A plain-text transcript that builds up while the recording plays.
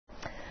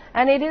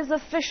And it is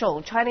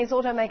official. Chinese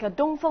automaker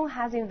Dongfeng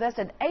has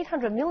invested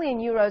 800 million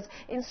euros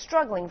in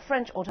struggling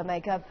French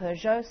automaker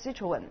Peugeot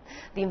Citroen.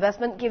 The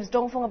investment gives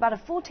Dongfeng about a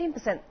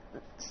 14%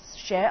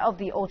 share of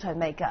the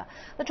automaker.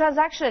 The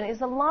transaction is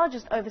the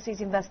largest overseas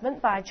investment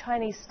by a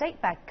Chinese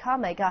state-backed car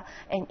maker,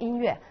 and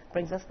Yingyue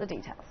brings us the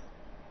details.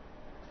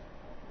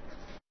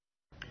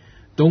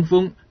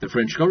 Dongfeng, the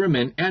French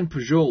government, and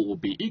Peugeot will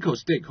be equal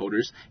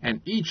stakeholders,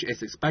 and each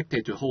is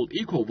expected to hold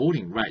equal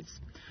voting rights.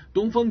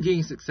 Dongfeng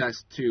gains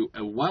access to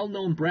a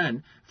well-known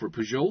brand. For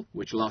Peugeot,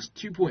 which lost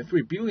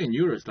 2.3 billion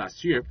euros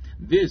last year.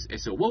 This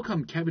is a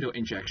welcome capital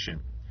injection.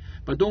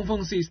 But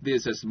Dongfeng sees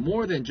this as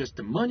more than just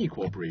a money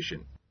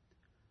cooperation.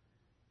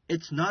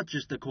 It's not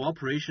just a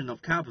cooperation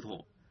of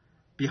capital.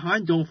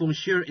 Behind Dongfeng's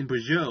share in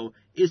Peugeot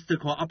is the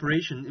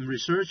cooperation in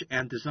research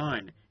and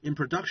design, in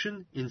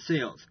production, in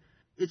sales.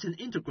 It's an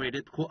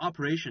integrated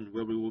cooperation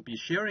where we will be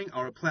sharing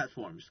our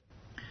platforms.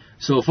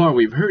 So far,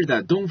 we've heard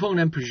that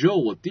Dongfeng and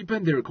Peugeot will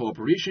deepen their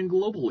cooperation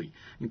globally,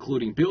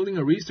 including building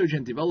a research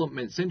and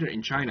development center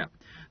in China.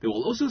 They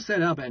will also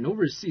set up an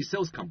overseas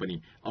sales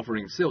company,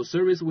 offering sales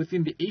service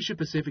within the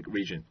Asia-Pacific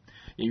region.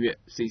 Yingyue,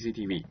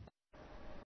 CCTV.